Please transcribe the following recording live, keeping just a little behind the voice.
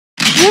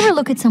ever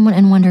look at someone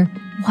and wonder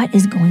what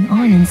is going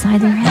on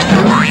inside their head?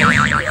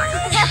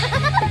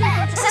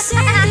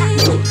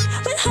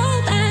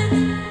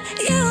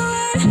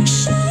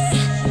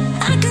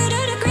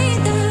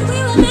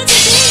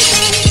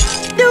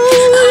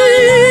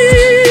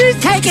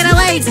 Take it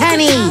away,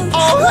 Penny!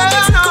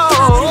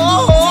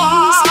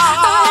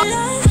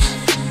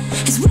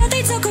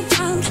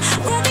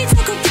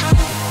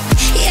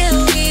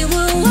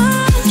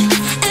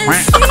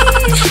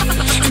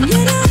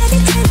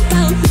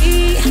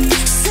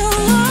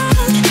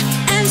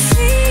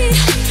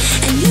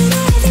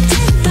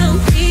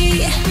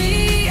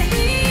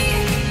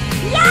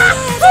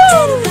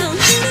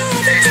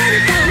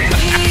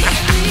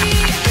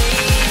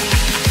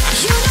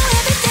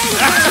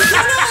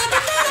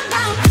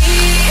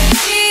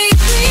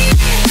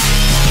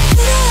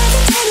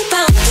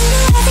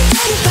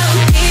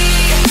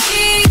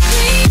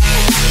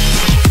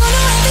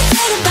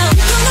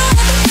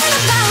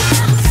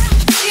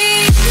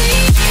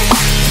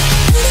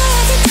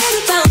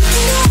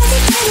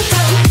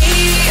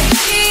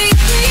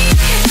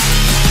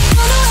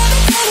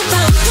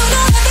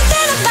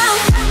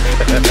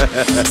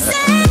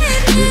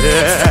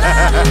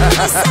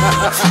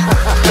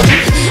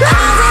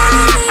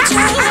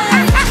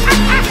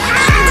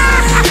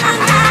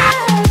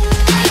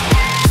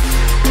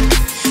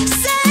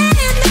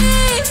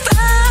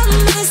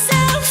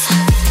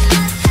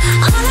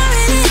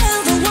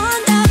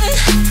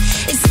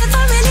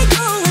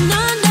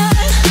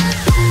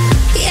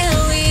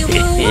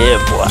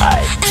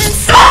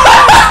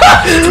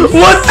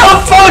 What the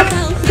fuck?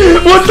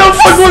 What the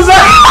fuck was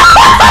that?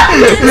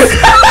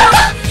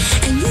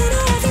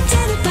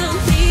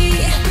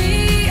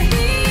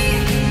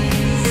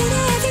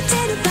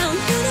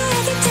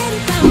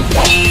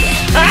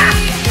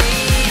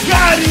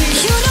 Got it!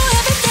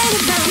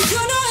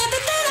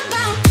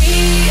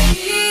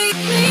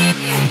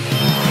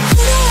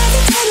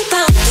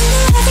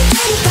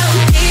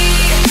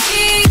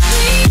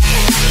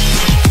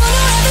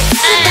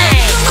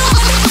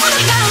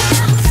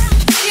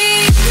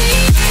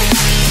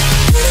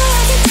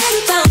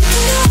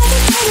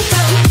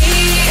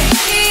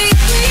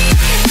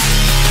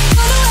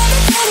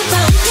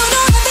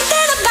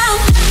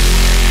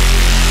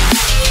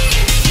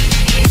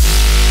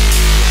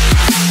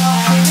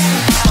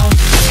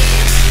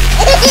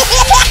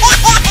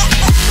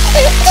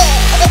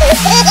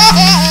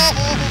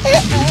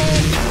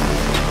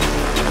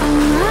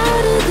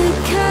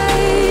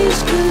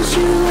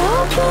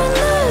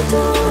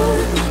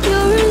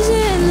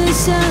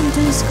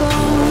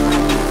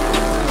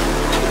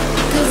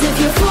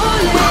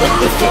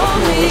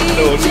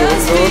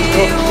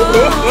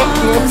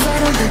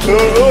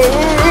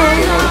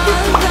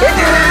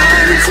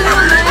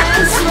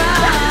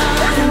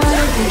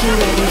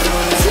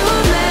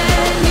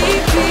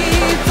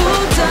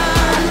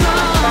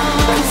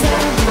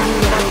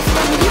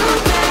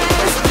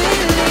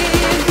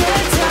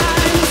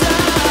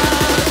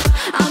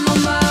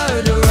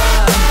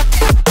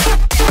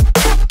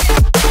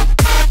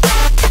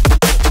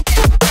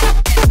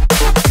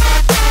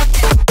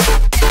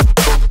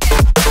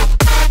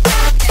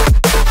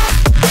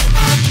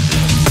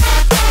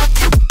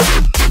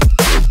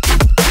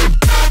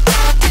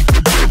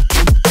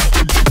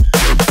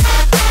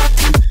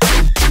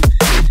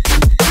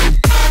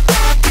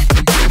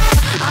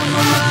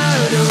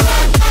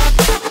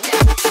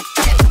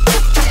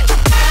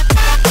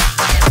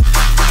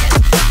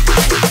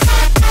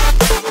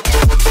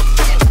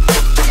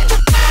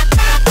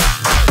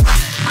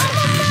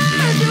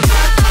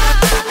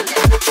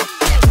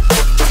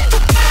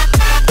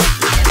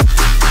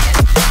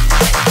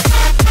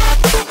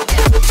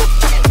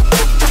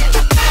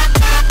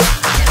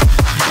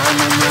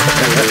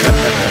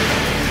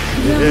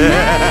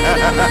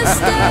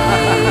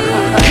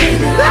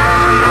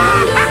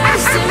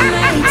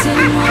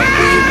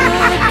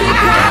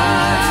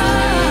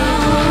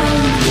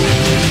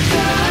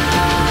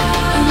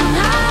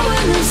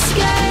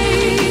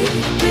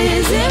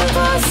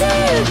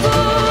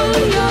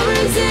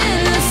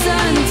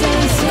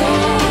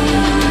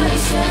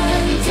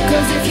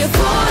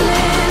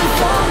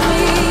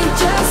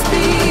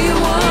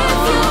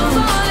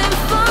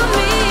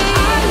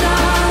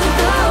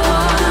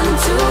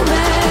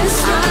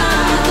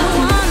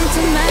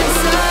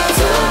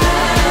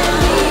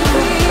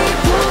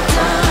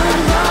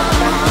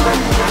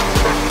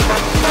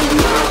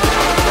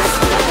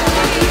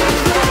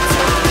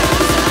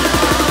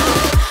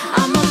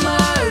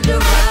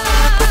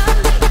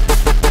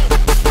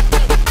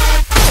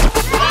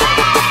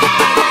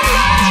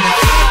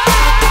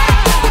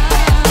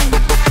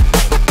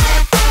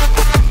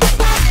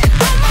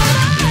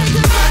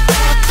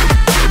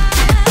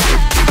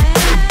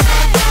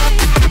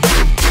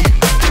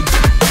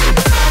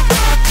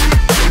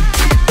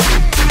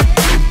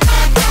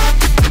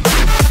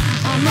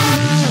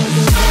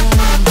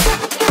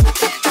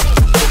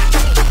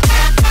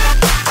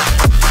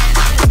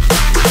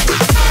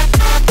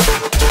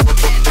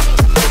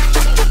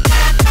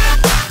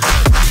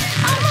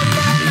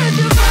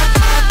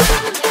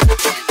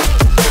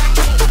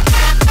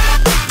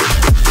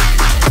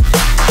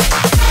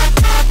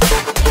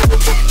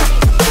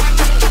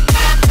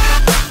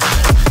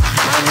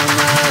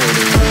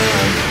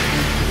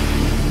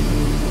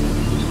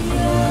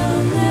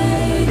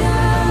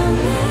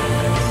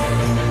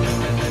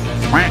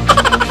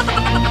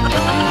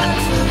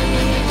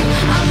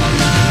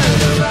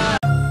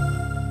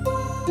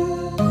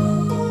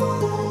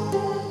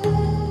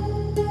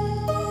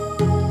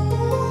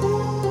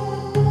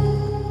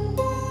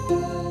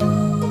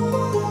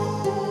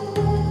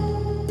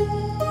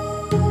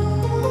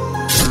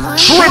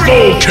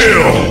 Triple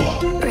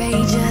kill!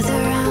 Rages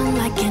around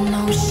like an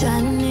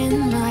ocean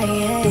in my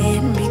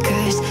head,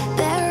 because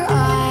there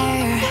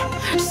are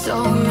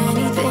so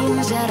many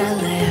things that I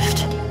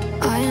left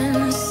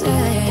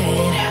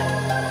unsaid.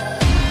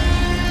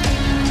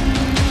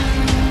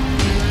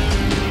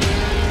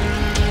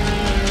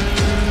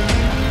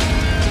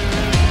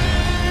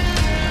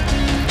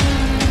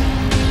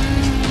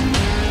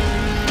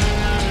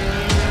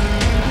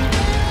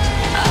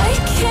 I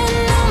can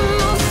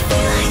almost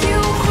feel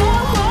you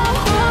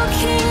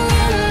walking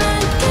in the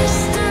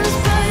distance,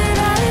 but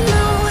I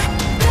know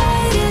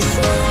that it's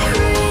not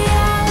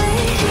reality.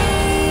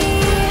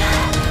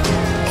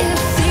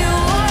 If you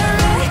are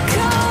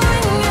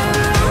echoing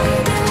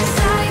around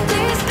inside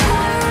these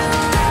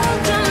parallel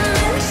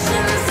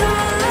dimensions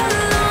all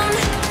alone,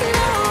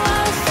 now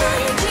I'll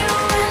find you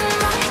in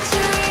my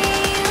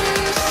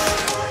dreams.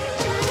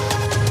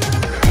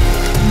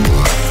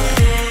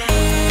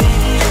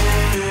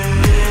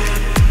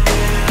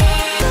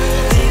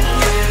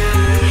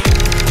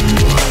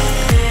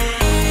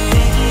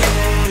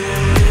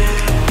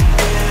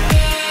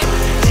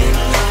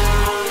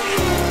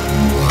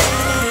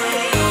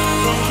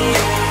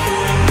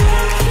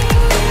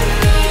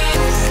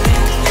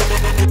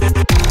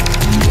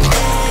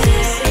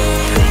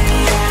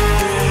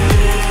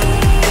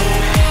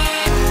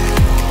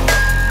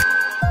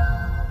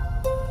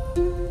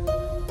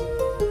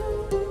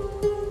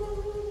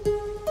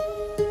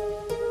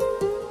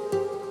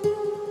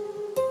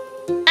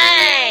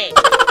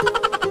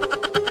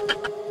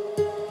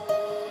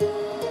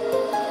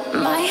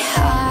 My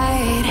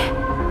heart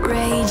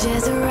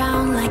rages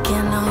around like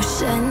an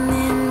ocean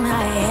in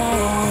my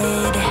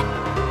head.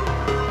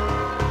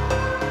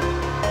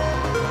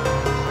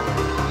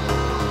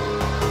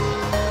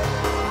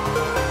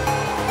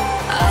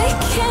 I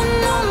can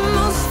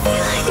almost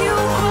feel you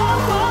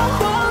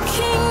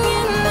walking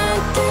in the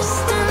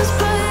distance,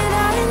 but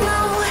I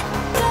know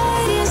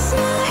that it's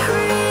not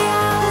reality.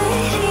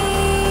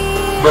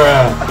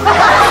 Bruh.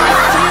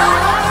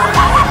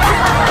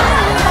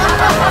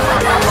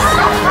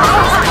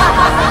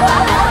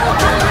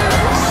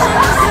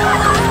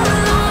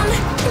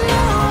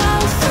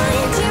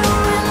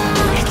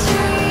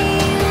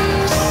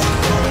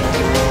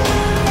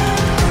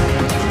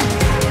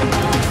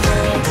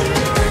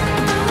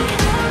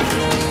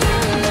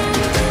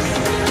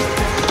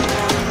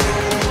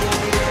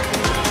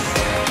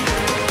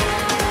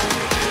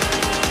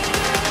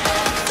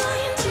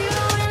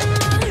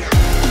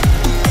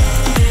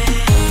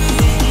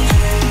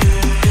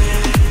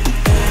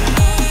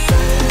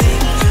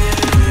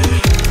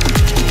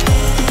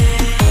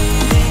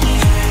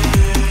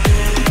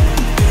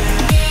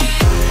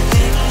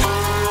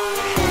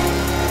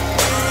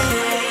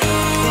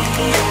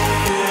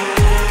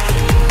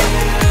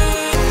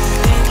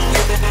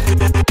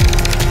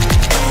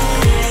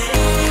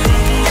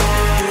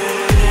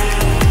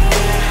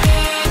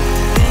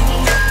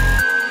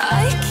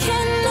 I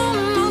can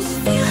almost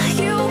feel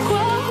you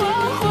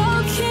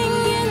walking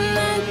in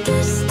the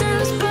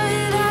distance,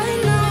 but I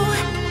know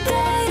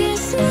that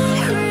it's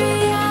not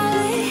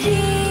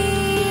reality.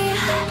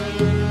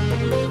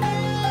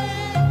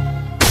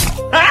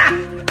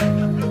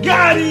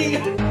 Got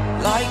him!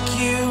 Like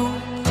you,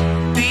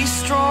 be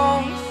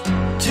strong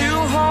to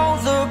hold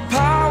the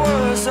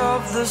powers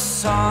of the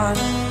sun.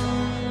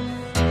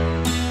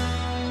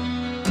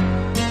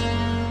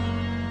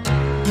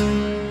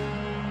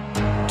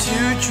 To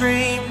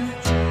dream,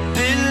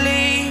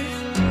 believe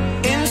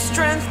in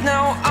strength.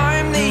 Now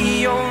I'm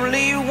the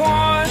only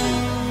one,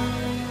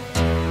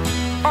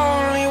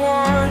 only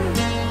one.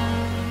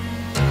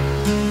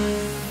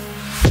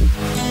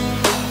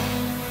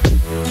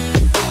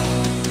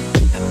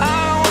 I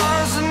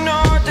was an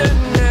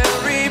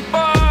ordinary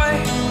boy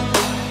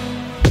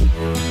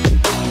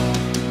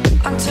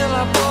until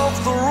I broke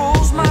the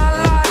rules. My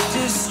life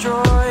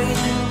destroyed.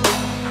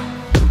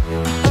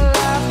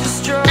 Life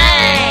destroyed.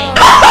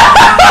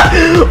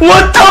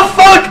 What the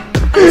fuck?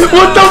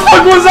 What the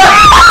fuck was that?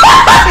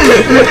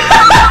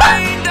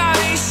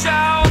 I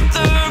shout,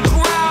 the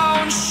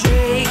ground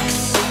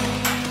shakes.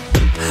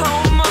 How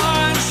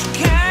much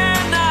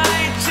can I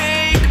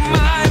take?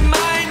 My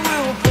mind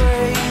will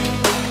break.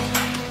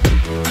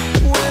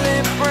 Will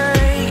it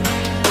break?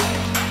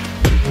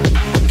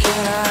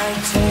 Can I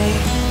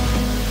take?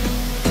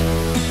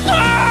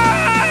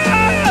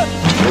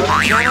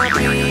 Can I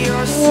be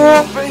your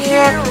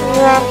superhero?